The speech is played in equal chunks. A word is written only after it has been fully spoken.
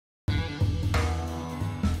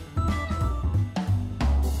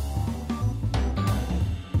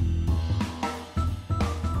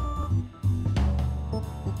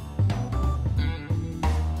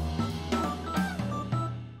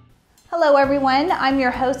Hello everyone, I'm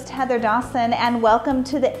your host Heather Dawson and welcome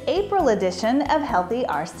to the April edition of Healthy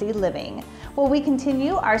RC Living, where we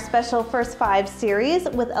continue our special First Five series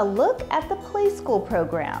with a look at the Play School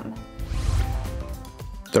program.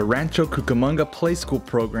 The Rancho Cucamonga Play School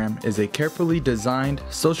program is a carefully designed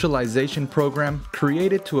socialization program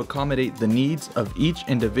created to accommodate the needs of each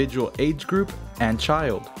individual age group and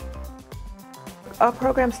child. Our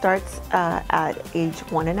program starts at age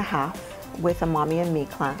 1.5 with a Mommy and Me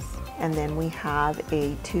class. And then we have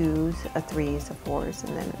a 2s, a 3s, a 4s,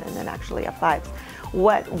 and then actually a 5s.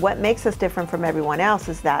 What makes us different from everyone else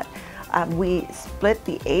is that we split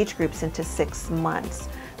the age groups into 6 months.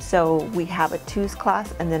 So we have a 2s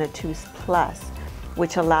class and then a 2s plus,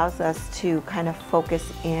 which allows us to kind of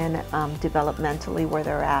focus in developmentally where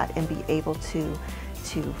they're at and be able to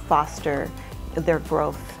foster their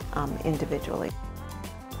growth individually.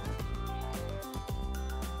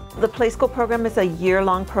 The Play School program is a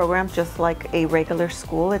year-long program, just like a regular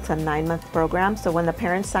school. It's a 9-month program. So when the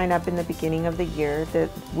parents sign up in the beginning of the year,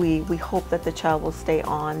 we hope that the child will stay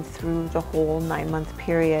on through the whole 9-month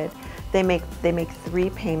period. They make 3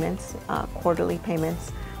 payments, quarterly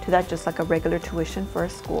payments to that, just like a regular tuition for a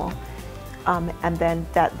school. And then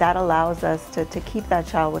that allows us to keep that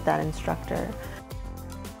child with that instructor.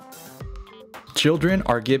 Children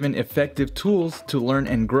are given effective tools to learn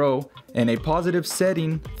and grow in a positive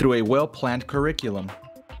setting through a well-planned curriculum.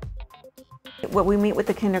 We meet with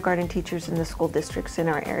the kindergarten teachers in the school districts in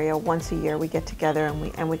our area once a year. We get together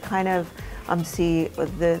and we kind of see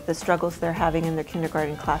the struggles they're having in their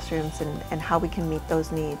kindergarten classrooms and how we can meet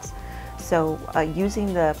those needs. So using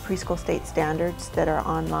the preschool state standards that are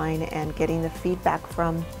online and getting the feedback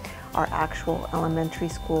from our actual elementary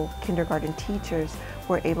school kindergarten teachers,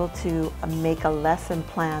 we're able to make a lesson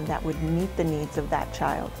plan that would meet the needs of that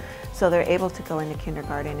child. So they're able to go into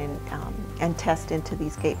kindergarten and test into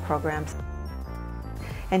these GATE programs.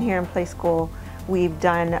 And here in Play School, we've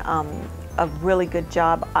done a really good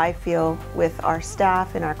job, I feel, with our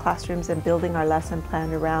staff in our classrooms and building our lesson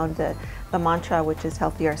plan around the mantra, which is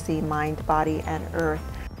Healthy RC, Mind, Body, and Earth.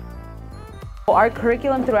 Our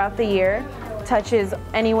curriculum throughout the year touches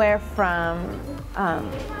anywhere from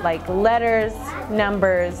like letters,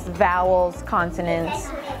 numbers, vowels, consonants.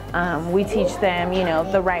 We teach them,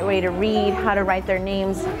 the right way to read, how to write their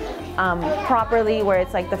names properly, where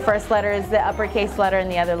it's like the first letter is the uppercase letter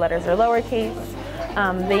and the other letters are lowercase.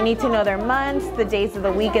 They need to know their months, the days of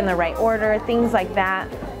the week in the right order, things like that.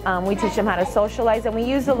 We teach them how to socialize, and we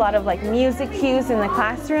use a lot of like music cues in the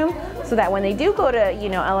classroom so that when they do go to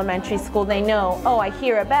elementary school, they know, oh, I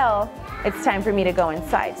hear a bell, it's time for me to go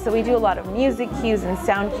inside. So we do a lot of music cues and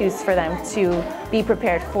sound cues for them to be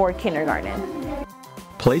prepared for kindergarten.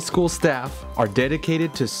 Play School staff are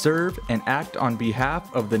dedicated to serve and act on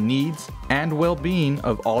behalf of the needs and well-being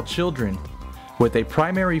of all children, with a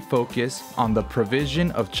primary focus on the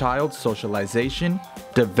provision of child socialization,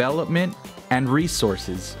 development, and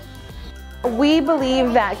resources. We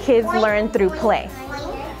believe that kids learn through play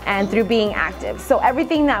and through being active. So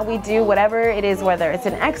everything that we do, whatever it is, whether it's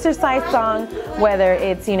an exercise song, whether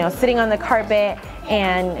it's sitting on the carpet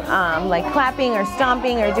and like clapping or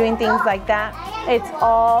stomping or doing things like that, it's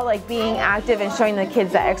all like being active and showing the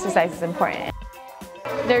kids that exercise is important.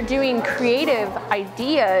 They're doing creative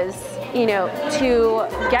ideas, to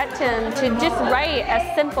get them to just write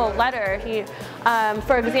a simple letter.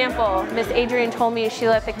 For example, Miss Adrian told me she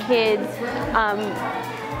let the kids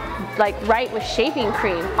like write with shaving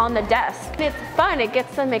cream on the desk. It's fun, it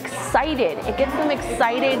gets them excited. It gets them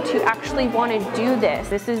excited to actually want to do this.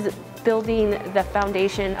 This is building the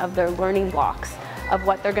foundation of their learning blocks of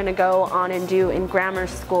what they're going to go on and do in grammar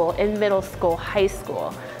school, in middle school, high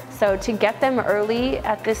school. So to get them early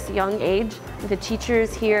at this young age, the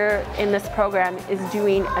teachers here in this program is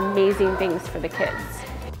doing amazing things for the kids.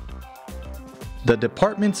 The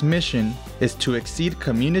department's mission is to exceed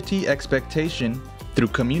community expectation through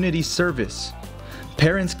community service.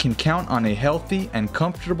 Parents can count on a healthy and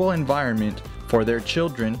comfortable environment for their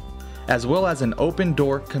children, as well as an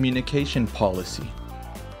open-door communication policy.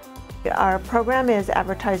 Our program is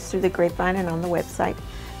advertised through the grapevine and on the website.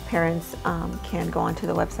 Parents can go onto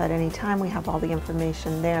the website anytime. We have all the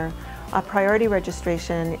information there. Priority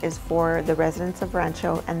registration is for the residents of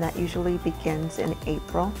Rancho, and that usually begins in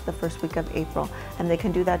April, the first week of April, and they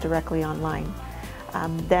can do that directly online.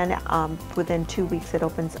 Then within 2 weeks it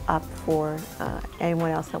opens up for anyone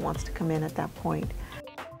else that wants to come in at that point.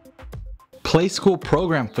 Play School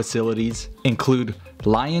program facilities include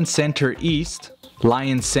Lion Center East,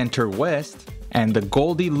 Lion Center West, and the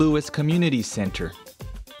Goldie Lewis Community Center.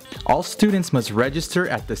 All students must register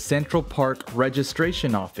at the Central Park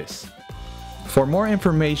Registration Office. For more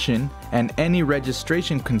information and any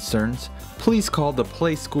registration concerns, please call the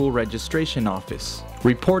Play School Registration Office.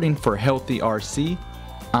 Reporting for Healthy RC,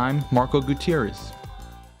 I'm Marco Gutierrez.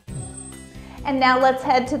 And now let's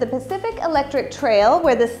head to the Pacific Electric Trail,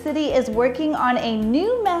 where the city is working on a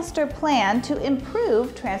new master plan to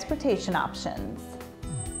improve transportation options.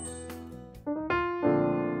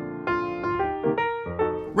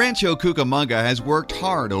 Rancho Cucamonga has worked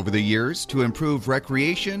hard over the years to improve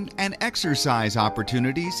recreation and exercise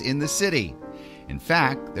opportunities in the city. In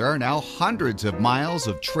fact, there are now hundreds of miles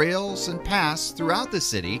of trails and paths throughout the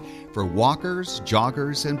city for walkers,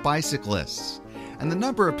 joggers, and bicyclists. And the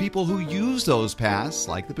number of people who use those paths,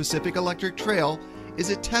 like the Pacific Electric Trail, is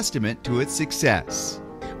a testament to its success.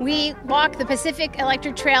 We walk the Pacific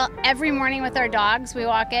Electric Trail every morning with our dogs. We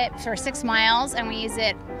walk it for 6 miles and we use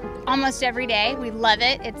it almost every day. We love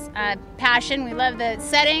it. It's a passion. We love the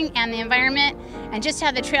setting and the environment and just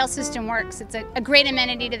how the trail system works. It's a great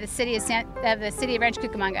amenity to the city of Rancho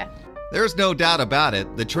Cucamonga. There's no doubt about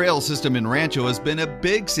it, the trail system in Rancho has been a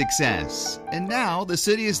big success, and now the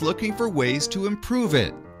city is looking for ways to improve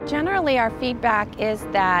it. Generally, our feedback is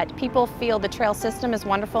that people feel the trail system is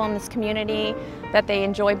wonderful in this community, that they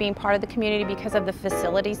enjoy being part of the community because of the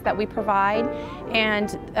facilities that we provide,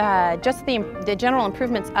 and just the general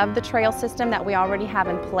improvements of the trail system that we already have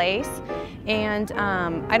in place. And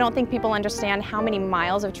I don't think people understand how many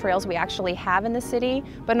miles of trails we actually have in the city,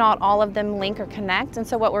 but not all of them link or connect. And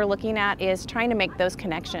so what we're looking at is trying to make those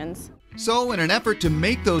connections. So in an effort to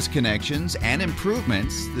make those connections and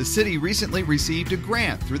improvements, the city recently received a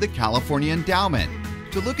grant through the California Endowment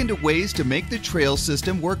to look into ways to make the trail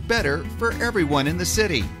system work better for everyone in the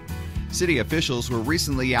city. City officials were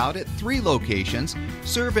recently out at 3 locations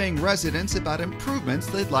surveying residents about improvements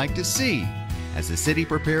they'd like to see as the city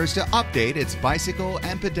prepares to update its bicycle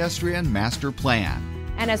and pedestrian master plan.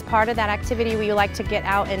 And as part of that activity, we like to get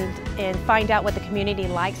out and find out what the community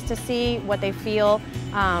likes to see, what they feel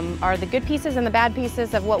are the good pieces and the bad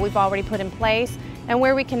pieces of what we've already put in place, and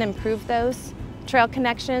where we can improve those trail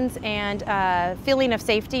connections and feeling of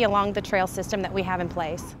safety along the trail system that we have in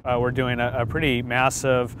place. We're doing a pretty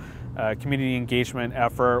massive community engagement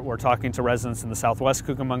effort. We're talking to residents in the Southwest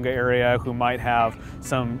Cucamonga area who might have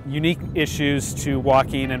some unique issues to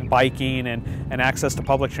walking and biking and access to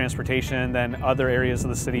public transportation than other areas of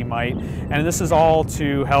the city might. And this is all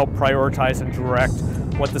to help prioritize and direct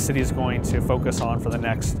what the city is going to focus on for the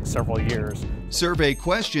next several years. Survey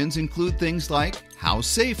questions include things like, how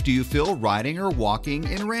safe do you feel riding or walking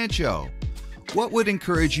in Rancho? What would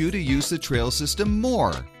encourage you to use the trail system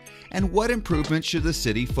more? And what improvements should the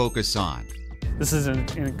city focus on? This is a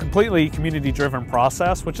completely community-driven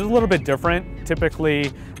process, which is a little bit different. Typically,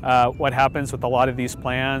 what happens with a lot of these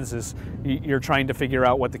plans is you're trying to figure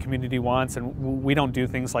out what the community wants, and we don't do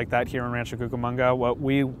things like that here in Rancho Cucamonga. What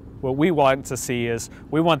we want to see is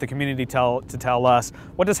we want the community to tell us,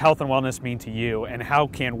 what does health and wellness mean to you, and how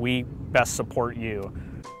can we best support you?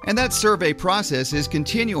 And that survey process is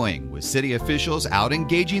continuing, with city officials out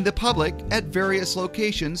engaging the public at various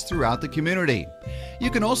locations throughout the community. You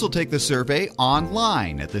can also take the survey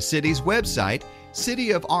online at the city's website,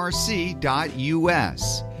 cityofrc.us.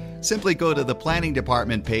 Simply go to the Planning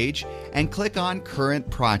Department page and click on Current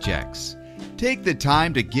Projects. Take the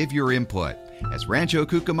time to give your input as Rancho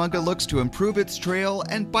Cucamonga looks to improve its trail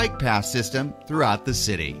and bike path system throughout the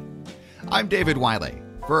city. I'm David Wiley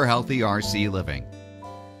for Healthy RC Living.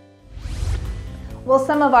 Well,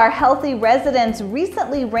 some of our healthy residents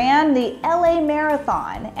recently ran the LA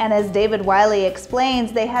Marathon, and as David Wiley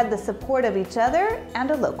explains, they had the support of each other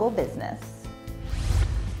and a local business.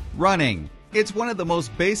 Running. It's one of the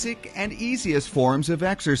most basic and easiest forms of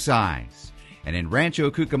exercise. And in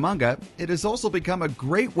Rancho Cucamonga, it has also become a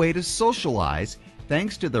great way to socialize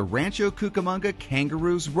thanks to the Rancho Cucamonga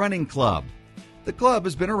Kangaroos Running Club. The club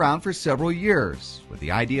has been around for several years with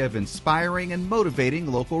the idea of inspiring and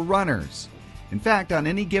motivating local runners. In fact, on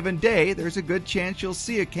any given day, there's a good chance you'll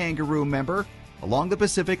see a Kangaroo member along the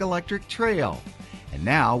Pacific Electric Trail. And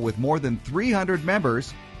now, with more than 300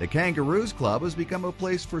 members, the Kangaroos Club has become a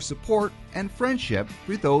place for support and friendship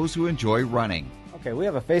for those who enjoy running. Okay, we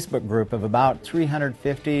have a Facebook group of about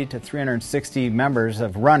 350 to 360 members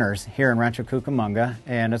of runners here in Rancho Cucamonga,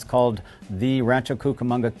 and it's called the Rancho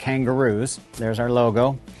Cucamonga Kangaroos. There's our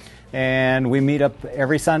logo. And we meet up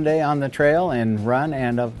every Sunday on the trail and run,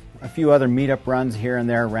 and a few other meetup runs here and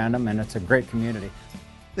there random, and it's a great community.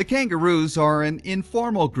 The Kangaroos are an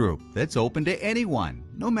informal group that's open to anyone,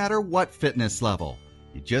 no matter what fitness level.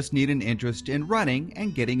 You just need an interest in running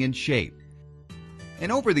and getting in shape.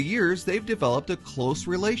 And over the years, they've developed a close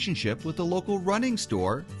relationship with the local running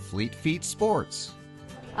store, Fleet Feet Sports.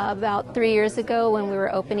 About 3 years ago, when we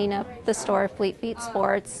were opening up the store, Fleet Feet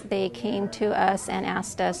Sports, they came to us and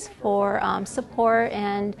asked us for support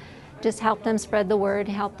and just help them spread the word,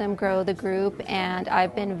 help them grow the group. And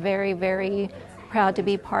I've been very, very proud to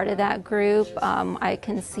be part of that group. I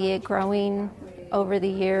can see it growing over the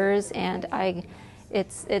years, and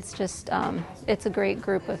it's a great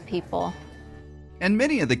group of people. And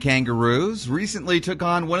many of the Kangaroos recently took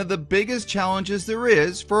on one of the biggest challenges there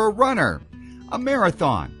is for a runner, a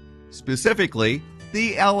marathon, specifically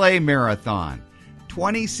the LA Marathon,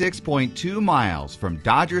 26.2 miles from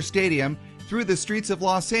Dodger Stadium through the streets of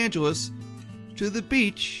Los Angeles to the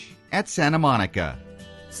beach at Santa Monica.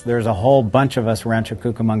 There's a whole bunch of us Rancho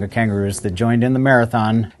Cucamonga Kangaroos that joined in the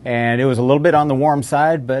marathon, and it was a little bit on the warm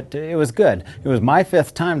side, but it was good. It was my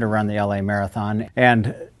 5th time to run the LA Marathon,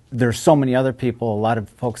 and there's so many other people, a lot of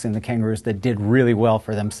folks in the Kangaroos that did really well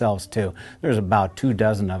for themselves too. There's about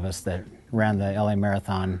 24 of us that ran the LA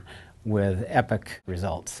Marathon with epic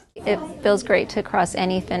results. It feels great to cross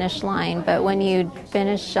any finish line, but when you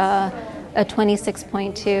finish a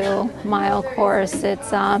 26.2 mile course,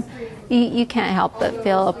 it's you can't help but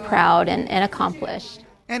feel proud and accomplished.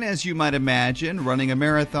 And as you might imagine, running a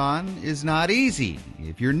marathon is not easy.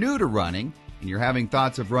 If you're new to running and you're having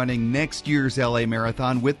thoughts of running next year's LA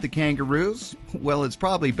Marathon with the Kangaroos, well, it's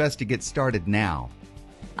probably best to get started now.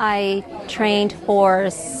 I trained for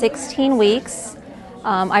 16 weeks.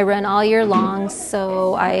 I run all year long,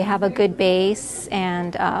 so I have a good base,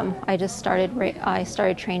 and I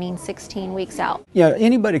started training 16 weeks out. Yeah,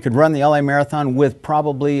 anybody could run the LA Marathon with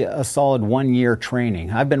probably a solid 1 year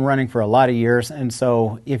training. I've been running for a lot of years, and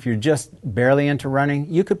so if you're just barely into running,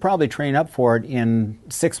 you could probably train up for it in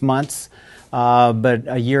 6 months, but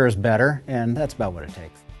a year is better, and that's about what it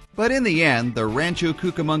takes. But in the end, the Rancho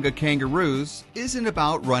Cucamonga Kangaroos isn't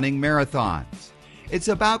about running marathons. It's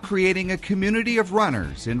about creating a community of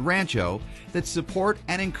runners in Rancho that support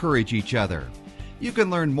and encourage each other. You can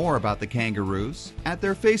learn more about the Kangaroos at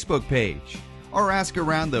their Facebook page or ask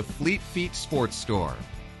around the Fleet Feet Sports Store.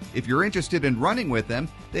 If you're interested in running with them,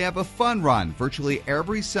 they have a fun run virtually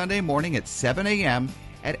every Sunday morning at 7 a.m.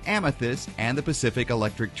 at Amethyst and the Pacific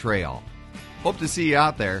Electric Trail. Hope to see you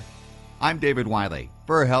out there. I'm David Wiley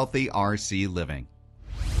for Healthy RC Living.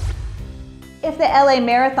 If the LA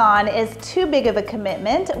Marathon is too big of a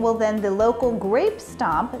commitment, well then the local Grape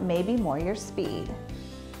Stomp may be more your speed.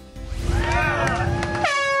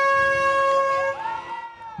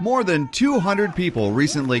 More than 200 people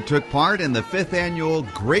recently took part in the 5th annual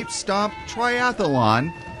Grape Stomp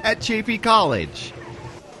Triathlon at Chaffey College.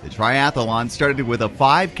 The triathlon started with a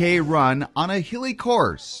 5K run on a hilly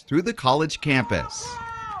course through the college campus.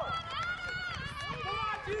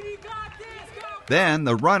 Then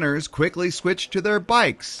the runners quickly switched to their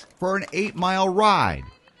bikes for an 8-mile ride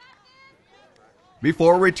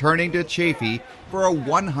before returning to Chaffey for a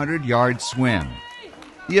 100-yard swim.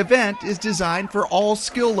 The event is designed for all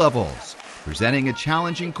skill levels, presenting a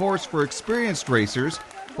challenging course for experienced racers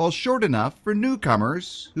while short enough for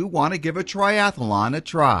newcomers who want to give a triathlon a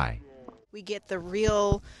try. We get the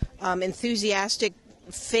real enthusiastic,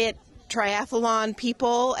 fit triathlon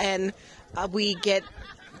people, and we get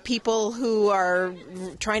people who are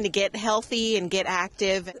trying to get healthy and get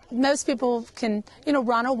active. Most people can,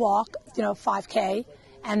 run or walk, 5K,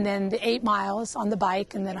 and then the 8 miles on the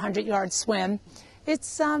bike, and then 100-yard swim.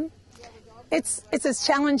 It's as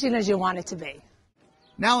challenging as you want it to be.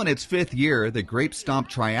 Now in its 5th year, the Grape Stomp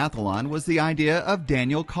Triathlon was the idea of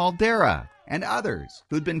Daniel Caldera and others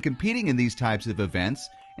who'd been competing in these types of events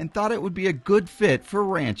and thought it would be a good fit for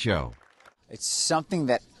Rancho. It's something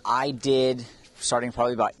that I did starting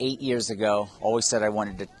probably about 8 years ago. Always said I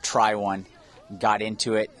wanted to try one, got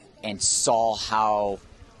into it, and saw how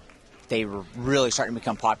they were really starting to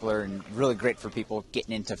become popular and really great for people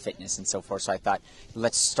getting into fitness and so forth. So I thought,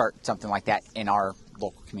 let's start something like that in our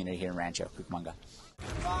local community here in Rancho Cucamonga.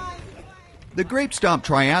 The Grape Stomp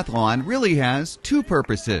Triathlon really has 2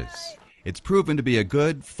 purposes. It's proven to be a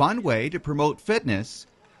good, fun way to promote fitness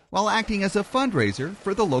while acting as a fundraiser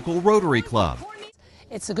for the local Rotary Club.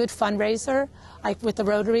 It's a good fundraiser. Like with the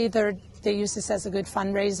Rotary, they use this as a good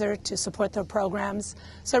fundraiser to support their programs.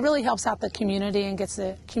 So it really helps out the community and gets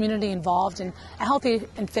the community involved in a healthy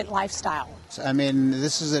and fit lifestyle. I mean,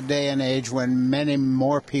 this is a day and age when many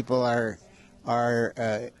more people are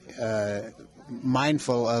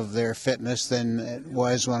mindful of their fitness than it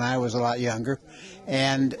was when I was a lot younger.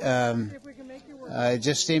 And it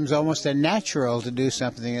just seems almost unnatural to do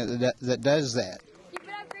something that does that.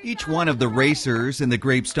 Each one of the racers in the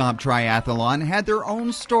Grape Stomp Triathlon had their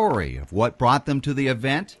own story of what brought them to the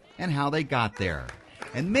event and how they got there.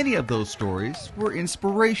 And many of those stories were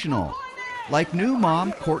inspirational. like new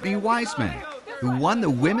mom Courtney Weisman, who won the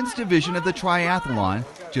women's division of the triathlon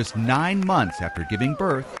just 9 months after giving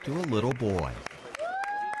birth to a little boy.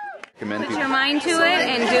 Put your mind to it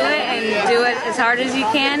and do it as hard as you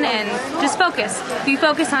can and just focus. If you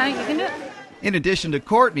focus on it, you can do it. In addition to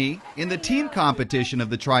Courtney, in the team competition of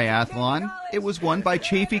the triathlon, it was won by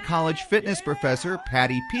Chaffey College fitness professor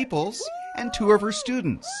Patty Peoples and 2 of her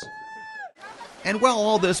students. And while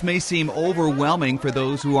all this may seem overwhelming for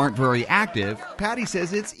those who aren't very active, Patty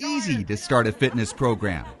says it's easy to start a fitness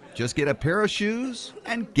program. Just get a pair of shoes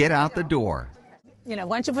and get out the door. You know,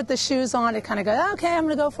 once you put the shoes on, it kind of goes, okay, I'm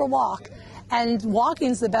going to go for a walk. And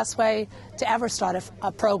walking's the best way to ever start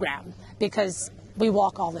a program, because we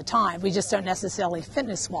walk all the time. We just don't necessarily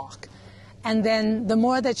fitness walk. And then the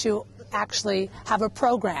more that you actually have a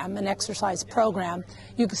program, an exercise program,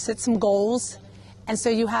 you can set some goals. And so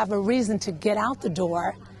you have a reason to get out the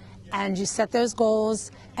door, and you set those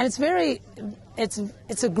goals. And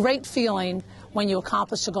it's a great feeling when you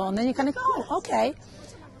accomplish a goal. And then you kind of go, oh, okay,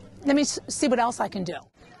 let me see what else I can do.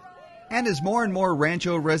 And as more and more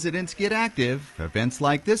Rancho residents get active, events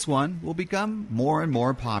like this one will become more and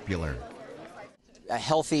more popular. A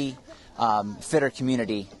healthy, fitter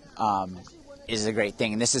community is a great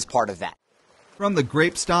thing, and this is part of that. From the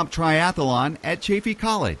Grape Stomp Triathlon at Chaffey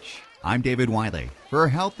College, I'm David Wiley for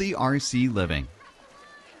Healthy RC Living.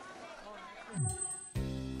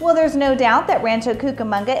 Well, there's no doubt that Rancho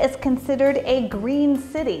Cucamonga is considered a green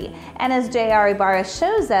city, and as J.R. Ibarra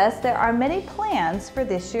shows us, there are many plans for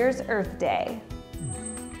this year's Earth Day.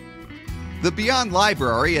 The Beyond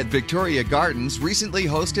Library at Victoria Gardens recently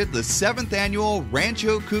hosted the 7th annual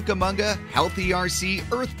Rancho Cucamonga Healthy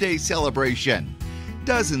RC Earth Day celebration.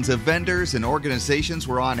 Dozens of vendors and organizations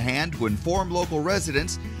were on hand to inform local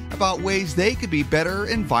residents about ways they could be better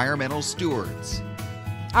environmental stewards.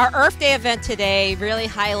 Our Earth Day event today really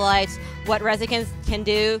highlights what residents can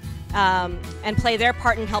do and play their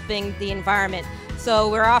part in helping the environment. So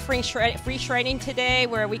we're offering free shredding today,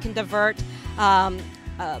 where we can divert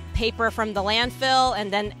paper from the landfill,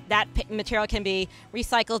 and then that material can be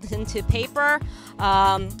recycled into paper.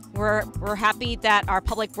 We're happy that our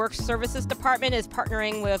Public Works Services Department is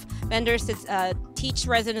partnering with vendors to teach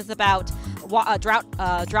residents about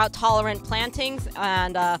drought-tolerant plantings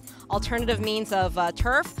and alternative means of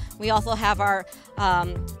turf. We also have our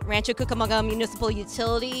Rancho Cucamonga Municipal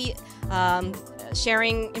Utility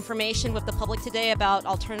sharing information with the public today about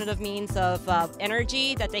alternative means of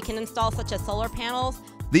energy that they can install, such as solar panels.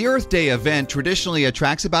 The Earth Day event traditionally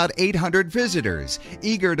attracts about 800 visitors,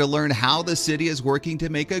 eager to learn how the city is working to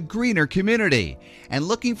make a greener community and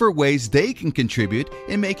looking for ways they can contribute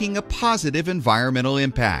in making a positive environmental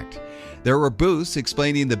impact. There were booths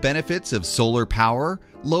explaining the benefits of solar power,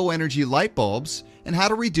 low-energy light bulbs, and how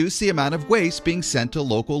to reduce the amount of waste being sent to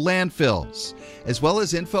local landfills, as well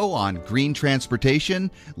as info on green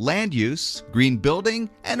transportation, land use, green building,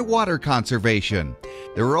 and water conservation.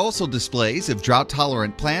 There were also displays of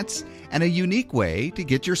drought-tolerant plants and a unique way to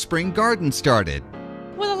get your spring garden started.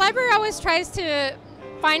 Well, the library always tries to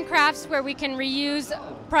find crafts where we can reuse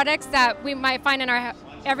products that we might find in our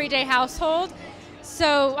everyday household.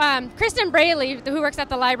 So Kristen Braley, who works at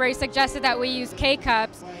the library, suggested that we use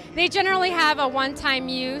K-cups. They generally have a one-time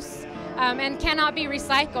use and cannot be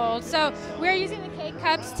recycled. So we're using the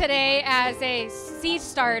K-cups today as a seed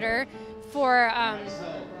starter for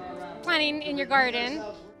planting in your garden.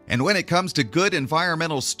 And when it comes to good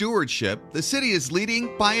environmental stewardship, the city is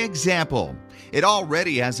leading by example. It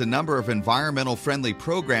already has a number of environmental-friendly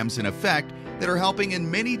programs in effect that are helping in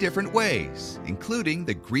many different ways, including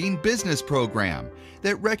the Green Business Program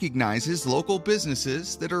that recognizes local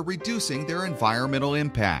businesses that are reducing their environmental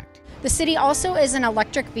impact. The city also is an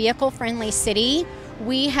electric vehicle-friendly city.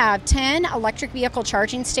 We have 10 electric vehicle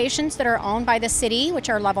charging stations that are owned by the city, which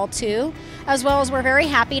are level 2, as well as we're very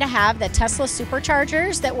happy to have the Tesla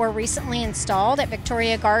superchargers that were recently installed at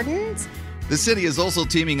Victoria Gardens. The city is also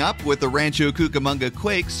teaming up with the Rancho Cucamonga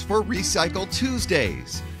Quakes for Recycle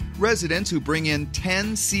Tuesdays. Residents who bring in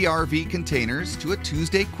 10 CRV containers to a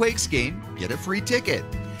Tuesday Quakes game get a free ticket.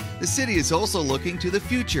 The city is also looking to the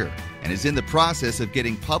future and is in the process of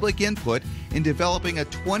getting public input in developing a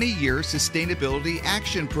 20-year sustainability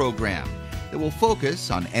action program that will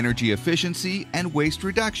focus on energy efficiency and waste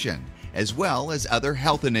reduction, as well as other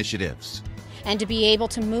health initiatives. And to be able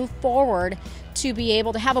to move forward, to be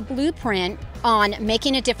able to have a blueprint on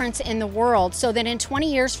making a difference in the world so that in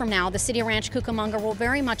 20 years from now, the city of Rancho Cucamonga will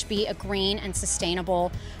very much be a green and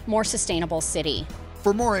sustainable, more sustainable city.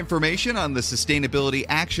 For more information on the Sustainability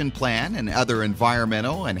Action Plan and other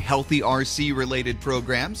environmental and Healthy RC related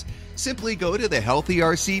programs, simply go to the Healthy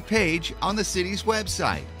RC page on the city's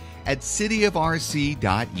website at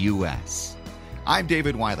cityofrc.us. I'm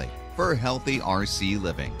David Wiley for Healthy RC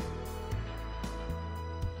Living.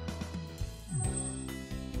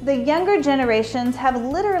 The younger generations have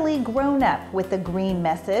literally grown up with the green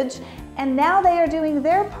message, and now they are doing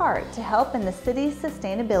their part to help in the city's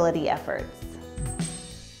sustainability efforts.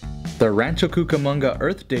 The Rancho Cucamonga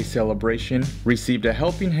Earth Day celebration received a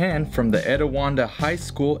helping hand from the Etiwanda High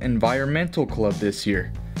School Environmental Club this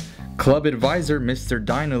year. Club advisor Mr.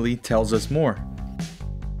 Dinelly tells us more.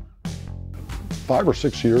 5 or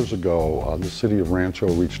 6 years ago, the city of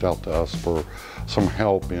Rancho reached out to us for some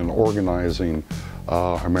help in organizing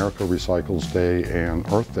America Recycles Day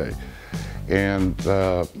and Earth Day. And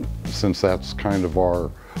since that's kind of our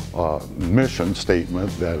mission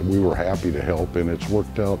statement, that we were happy to help, and it's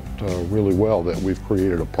worked out really well that we've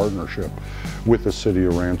created a partnership with the city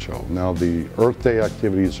of Rancho. Now the Earth Day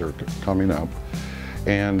activities are coming up,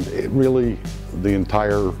 and the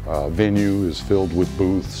entire venue is filled with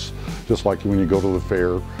booths, just like when you go to the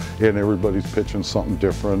fair, and everybody's pitching something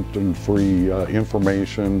different and free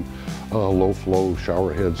information, low flow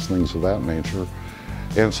shower heads, things of that nature.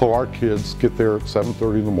 And so our kids get there at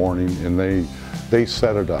 7:30 in the morning, and they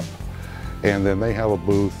set it up. And then they have a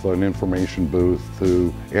booth, an information booth,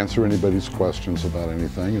 to answer anybody's questions about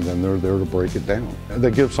anything, and then they're there to break it down. And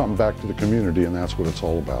they give something back to the community, and that's what it's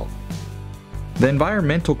all about. The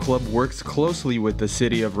Environmental Club works closely with the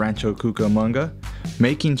city of Rancho Cucamonga,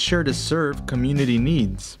 making sure to serve community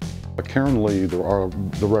needs. Karen Lee, the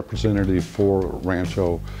representative for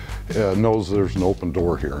Rancho, knows there's an open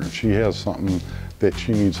door here, and she has something that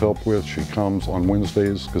she needs help with. She comes on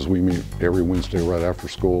Wednesdays, because we meet every Wednesday right after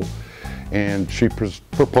school, and she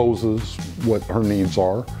proposes what her needs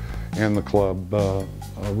are, and the club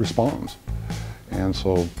responds. And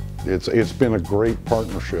so it's been a great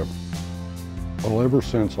partnership. Well, ever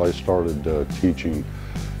since I started teaching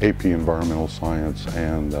AP Environmental Science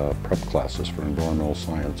and prep classes for environmental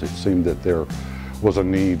science, it seemed that there was a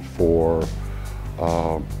need for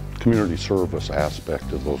community service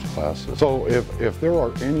aspect of those classes. So if there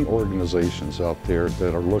are any organizations out there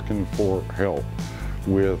that are looking for help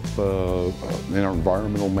with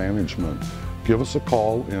environmental management, give us a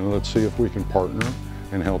call and let's see if we can partner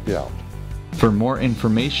and help you out. For more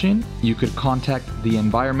information, you could contact the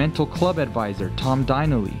Environmental Club advisor, Tom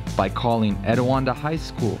Dinelly, by calling Etiwanda High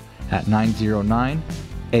School at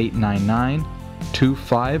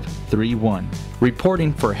 909-899-2531.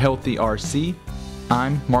 Reporting for Healthy RC,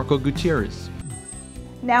 I'm Marco Gutierrez.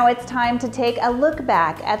 Now it's time to take a look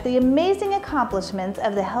back at the amazing accomplishments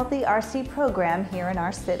of the Healthy RC program here in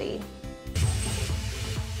our city.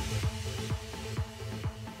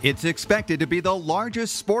 It's expected to be the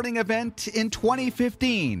largest sporting event in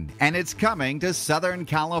 2015, and it's coming to Southern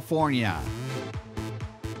California.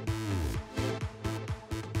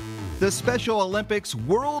 The Special Olympics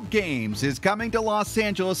World Games is coming to Los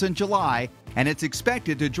Angeles in July, and it's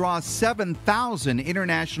expected to draw 7,000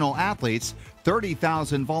 international athletes,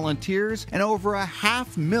 30,000 volunteers, and over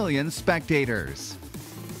 500,000 spectators.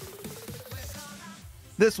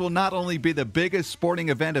 This will not only be the biggest sporting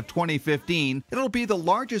event of 2015, it'll be the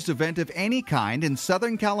largest event of any kind in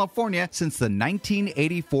Southern California since the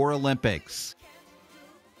 1984 Olympics.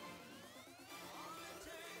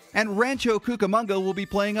 And Rancho Cucamonga will be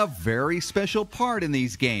playing a very special part in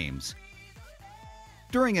these games.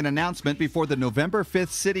 During an announcement before the November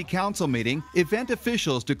 5th City Council meeting, event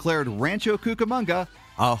officials declared Rancho Cucamonga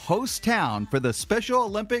a host town for the Special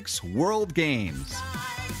Olympics World Games.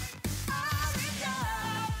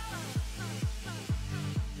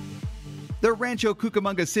 The Rancho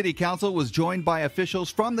Cucamonga City Council was joined by officials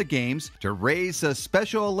from the Games to raise the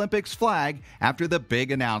Special Olympics flag after the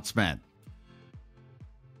big announcement.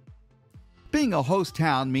 Being a host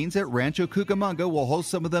town means that Rancho Cucamonga will host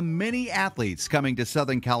some of the many athletes coming to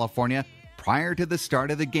Southern California prior to the start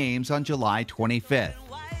of the Games on July 25th.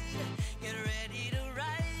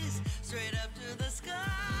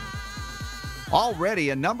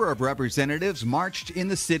 Already, a number of representatives marched in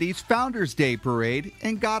the city's Founders Day Parade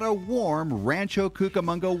and got a warm Rancho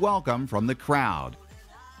Cucamonga welcome from the crowd.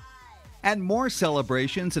 And more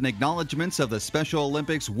celebrations and acknowledgments of the Special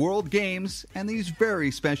Olympics World Games and these very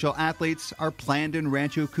special athletes are planned in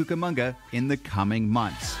Rancho Cucamonga in the coming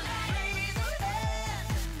months.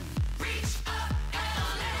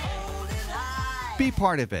 Be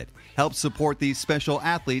part of it. Help support these special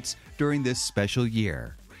athletes during this special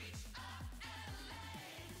year.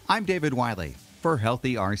 I'm David Wiley for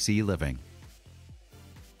Healthy RC Living.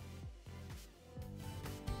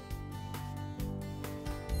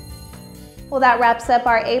 Well, that wraps up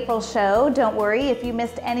our April show. Don't worry, if you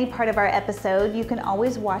missed any part of our episode, you can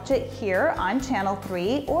always watch it here on Channel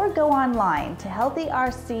 3 or go online to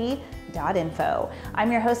healthyrc.info.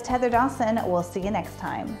 I'm your host, Heather Dawson. We'll see you next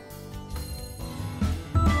time.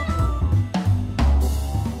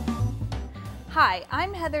 Hi,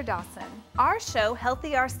 I'm Heather Dawson. Our show,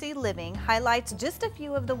 Healthy RC Living, highlights just a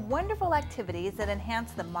few of the wonderful activities that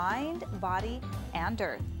enhance the mind, body, and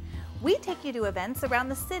earth. We take you to events around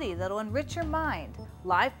the city that'll enrich your mind.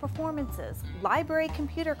 Live performances, library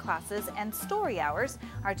computer classes, and story hours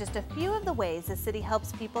are just a few of the ways the city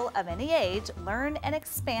helps people of any age learn and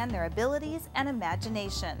expand their abilities and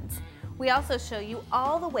imaginations. We also show you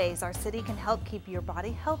all the ways our city can help keep your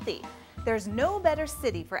body healthy. There's no better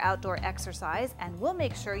city for outdoor exercise, and we'll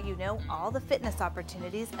make sure you know all the fitness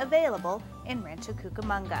opportunities available in Rancho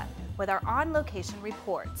Cucamonga with our on-location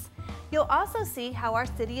reports. You'll also see how our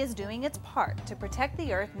city is doing its part to protect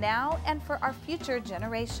the earth now and for our future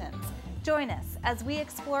generations. Join us as we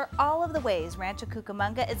explore all of the ways Rancho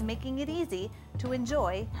Cucamonga is making it easy to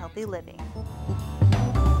enjoy healthy living.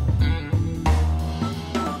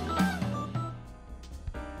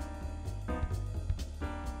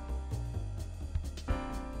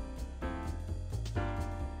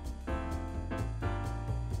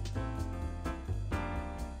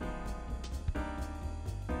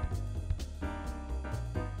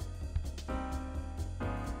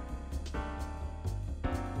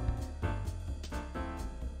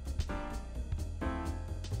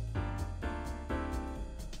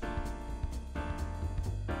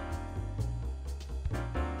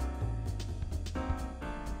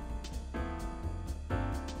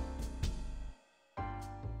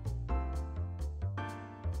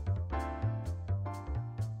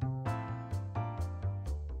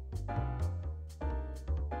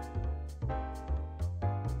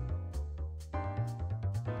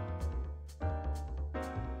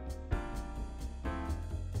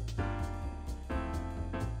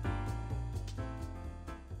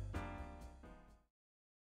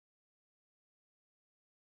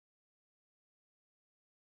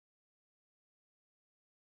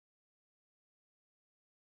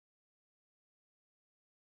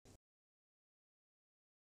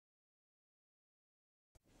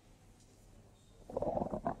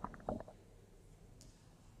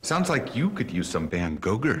 Sounds like you could use some Van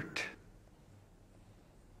Gogurt.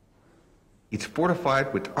 It's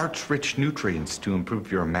fortified with arch-rich nutrients to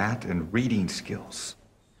improve your math and reading skills.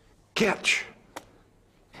 Catch!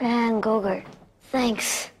 Van Gogurt,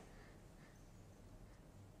 thanks.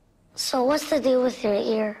 So what's the deal with your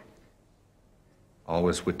ear?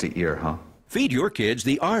 Always with the ear, huh? Feed your kids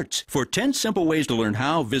the arts. For 10 simple ways to learn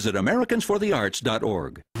how, visit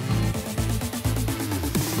AmericansForTheArts.org.